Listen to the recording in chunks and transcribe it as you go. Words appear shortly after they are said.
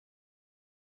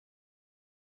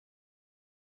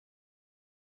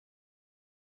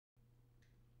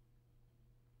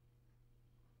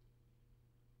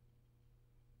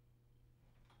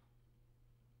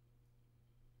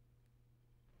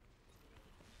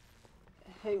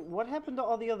Hey, what happened to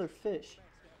all the other fish?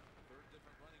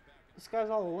 This guy's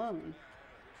all alone.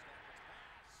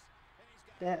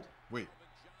 Dad. Wait.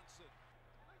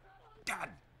 God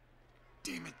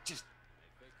damn it. Just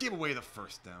give away the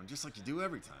first down, just like you do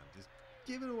every time. Just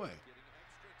give it away.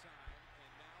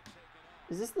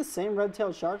 Is this the same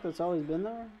red-tailed shark that's always been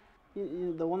there?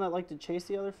 The one that liked to chase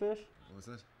the other fish? What was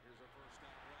that?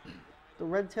 The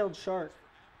red-tailed shark.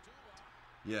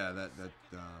 Yeah, they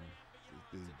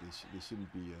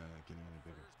shouldn't be getting any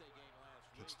bigger.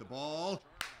 Catch the ball.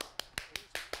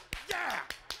 Yeah!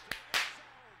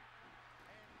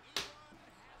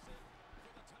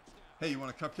 Hey, you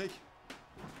want a cupcake?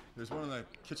 There's one on the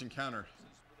kitchen counter.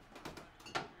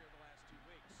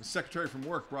 The secretary from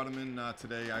work brought him in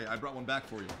today. I brought one back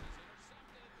for you.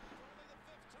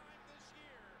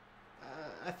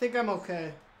 I think I'm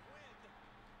okay.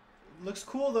 Looks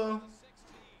cool, though.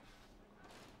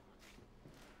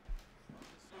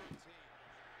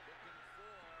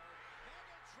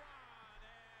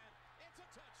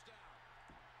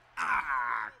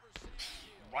 Ah!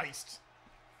 Christ.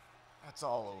 That's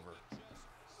all over.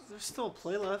 There's still a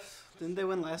play left. Didn't they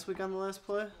win last week on the last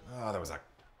play? Oh, that was a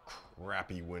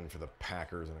crappy win for the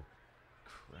Packers and a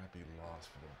crappy loss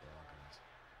for the Broncos.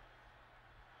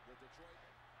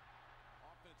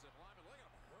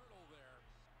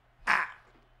 Ah!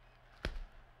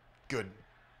 Good.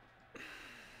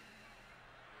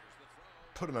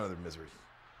 Put them out of their misery.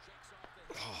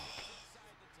 Oh,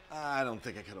 I don't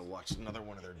think I could have watched another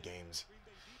one of their games.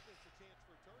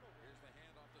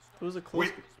 It was a close.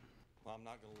 Wait. Well, I'm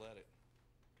not going to let it.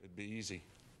 It'd be easy,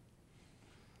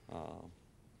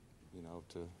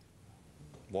 to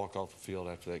walk off the field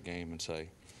after that game and say,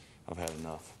 I've had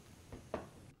enough.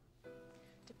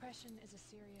 Depression is a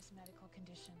serious medical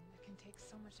condition that can take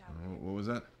so much out of you. What was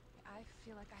that? I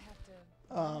feel like I have to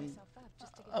wind myself up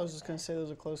just to get I was out just of gonna bed. say it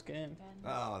was a close game. Then,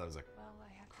 Oh, that was a well, I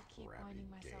have to keep crappy winding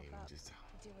myself game. up Just to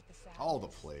deal with the sadness, all the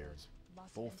players, loss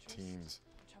of both interest, teams,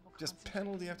 trouble just concentrating,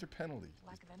 penalty after penalty.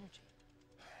 lack of energy.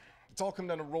 It's all come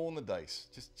down to rolling the dice.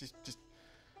 Just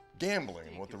gambling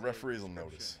and what the referees will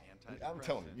notice. I'm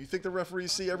telling you, you think the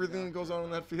referees see everything that goes on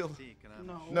in that field?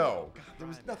 No. No. God, there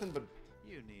was nothing but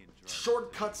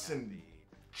shortcuts and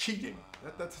cheating.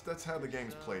 That's how the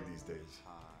game's played these days.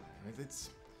 It's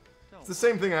the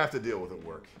same thing I have to deal with at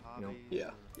work. You know?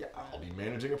 Yeah. Yeah, I'll be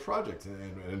managing a project,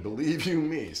 and believe you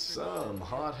me, some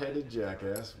hot-headed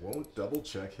jackass won't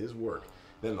double-check his work.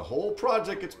 Then the whole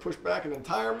project gets pushed back an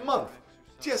entire month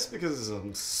just because of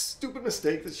some stupid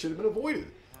mistake that should have been avoided.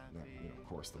 Now, of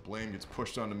course, the blame gets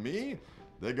pushed onto me.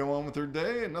 They go on with their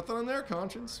day and nothing on their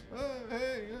conscience.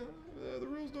 Hey, the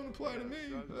rules don't apply to me.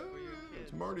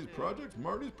 It's Marty's project,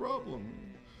 Marty's problem.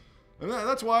 And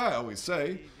that's why I always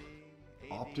say,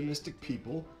 optimistic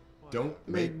people don't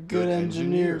make good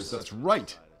engineers. That's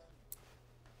right.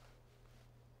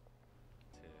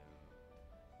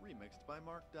 Remixed by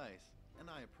Mark Dice, and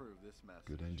I approve this message.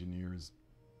 Good engineer is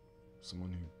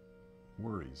someone who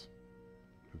worries,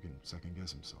 who can second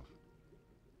guess himself.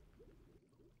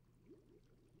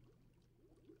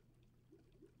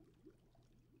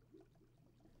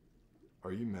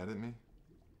 Are you mad at me?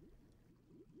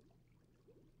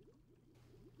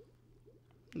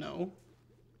 No.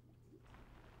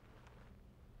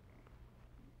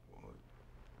 Well,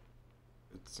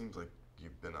 it seems like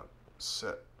you've been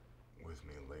upset with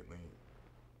me lately.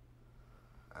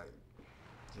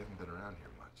 You haven't been around here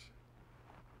much.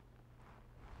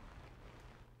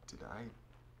 Did I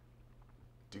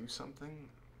do something?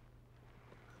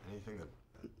 Anything that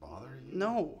bothered you?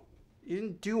 No. You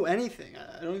didn't do anything.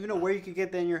 I don't even know where you could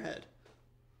get that in your head.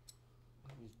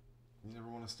 You never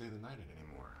want to stay the night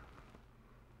anymore.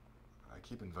 I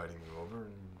keep inviting you over,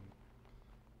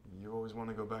 and you always want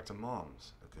to go back to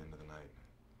Mom's at the end of the night.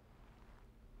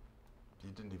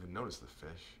 You didn't even notice the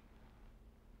fish.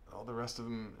 All the rest of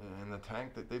them in the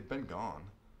tank, they've been gone.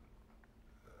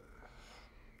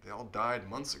 They all died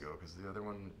months ago because the other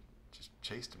one just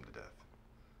chased them to death.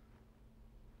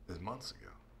 It was months ago.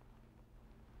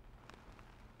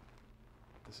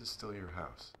 This is still your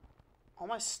house. All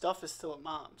my stuff is still at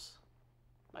Mom's.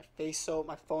 My face soap,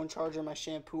 my phone charger, my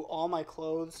shampoo, all my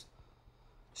clothes.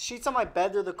 Sheets on my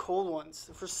bed, they're the cold ones.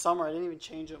 For summer, I didn't even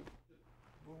change them.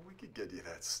 Well, we could get you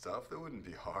that stuff. That wouldn't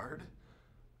be hard.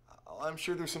 I'm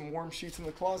sure there's some warm sheets in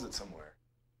the closet somewhere.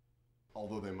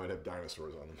 Although they might have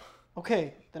dinosaurs on them.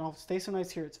 Okay, then I'll stay some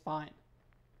nights here. It's fine.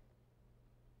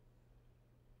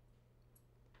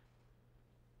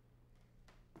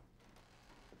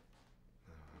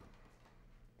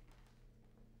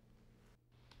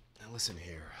 Now listen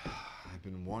here. I've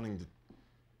been wanting to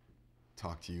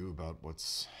talk to you about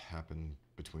what's happened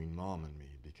between Mom and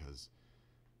me because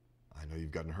I know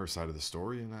you've gotten her side of the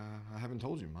story, and I haven't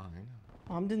told you mine.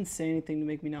 Mom didn't say anything to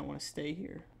make me not want to stay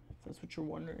here, if that's what you're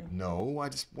wondering. No, I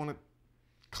just want to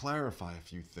clarify a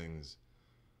few things.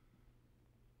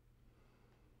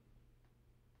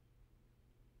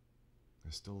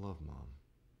 I still love Mom.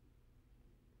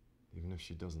 Even if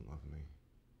she doesn't love me.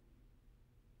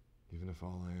 Even if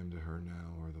all I am to her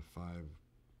now are the 5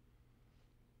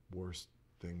 worst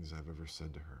things I've ever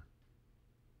said to her.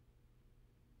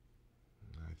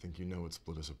 I think you know what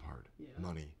split us apart. Yeah.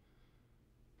 Money.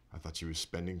 I thought she was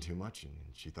spending too much, and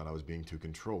she thought I was being too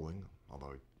controlling,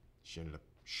 although she ended up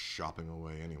shopping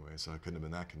away anyway, so I couldn't have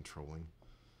been that controlling.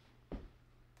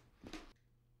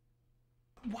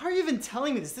 Why are you even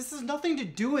telling me this? This has nothing to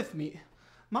do with me.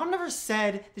 Mom never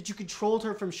said that you controlled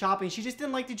her from shopping. She just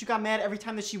didn't like that you got mad every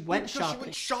time that she went Because shopping. she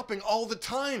went shopping all the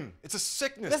time. It's a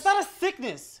sickness. That's not a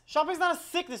sickness. Shopping's not a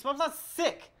sickness. Mom's not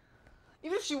sick.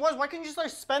 Even if she was, why couldn't you just let her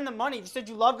spend the money? You said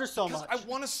you loved her so much. Because I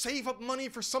want to save up money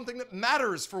for something that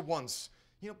matters for once.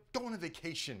 You know, go on a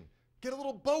vacation. Get a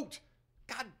little boat.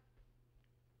 God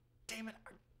damn it.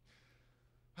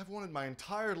 I've wanted my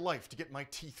entire life to get my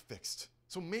teeth fixed.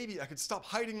 So maybe I could stop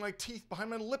hiding my teeth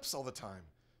behind my lips all the time.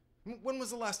 When was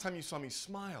the last time you saw me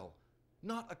smile?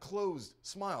 Not a closed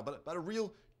smile, but a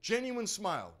real, genuine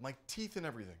smile. My teeth and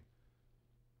everything.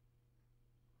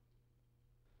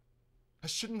 I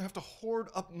shouldn't have to hoard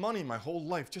up money my whole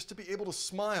life just to be able to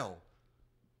smile.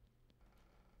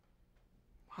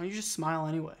 Why don't you just smile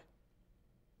anyway?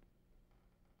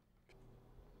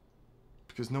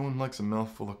 Because no one likes a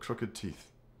mouthful of crooked teeth.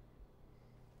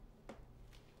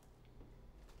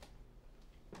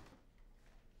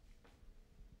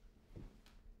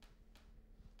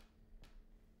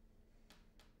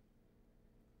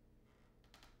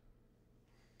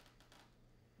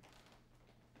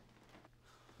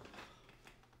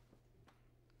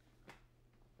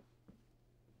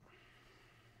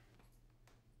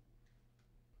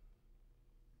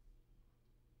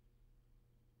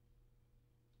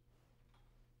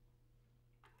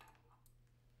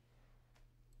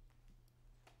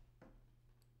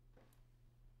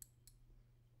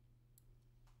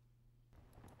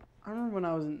 I remember when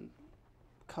I was in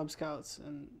Cub Scouts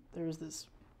and there was this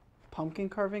pumpkin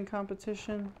carving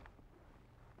competition.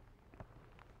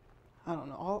 I don't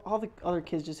know. All the other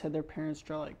kids just had their parents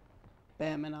draw like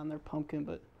Batman on their pumpkin,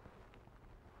 but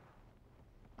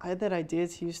I had that idea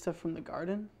to use stuff from the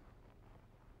garden.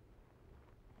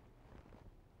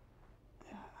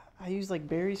 I used like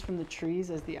berries from the trees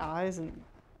as the eyes, and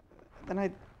then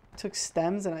I took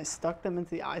stems and I stuck them into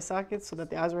the eye sockets so that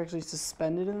the eyes were actually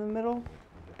suspended in the middle.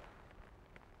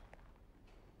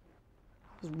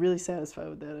 I was really satisfied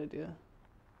with that idea.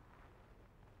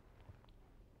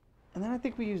 And then I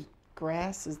think we used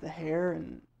grass as the hair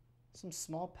and some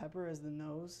small pepper as the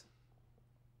nose.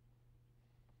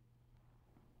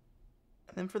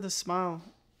 And then for the smile,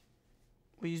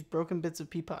 we used broken bits of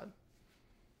pea pod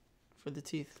for the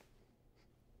teeth.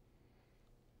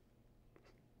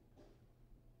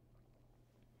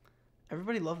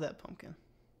 Everybody loved that pumpkin.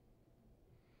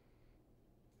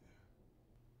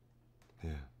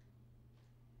 Yeah.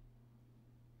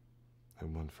 I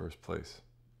won first place.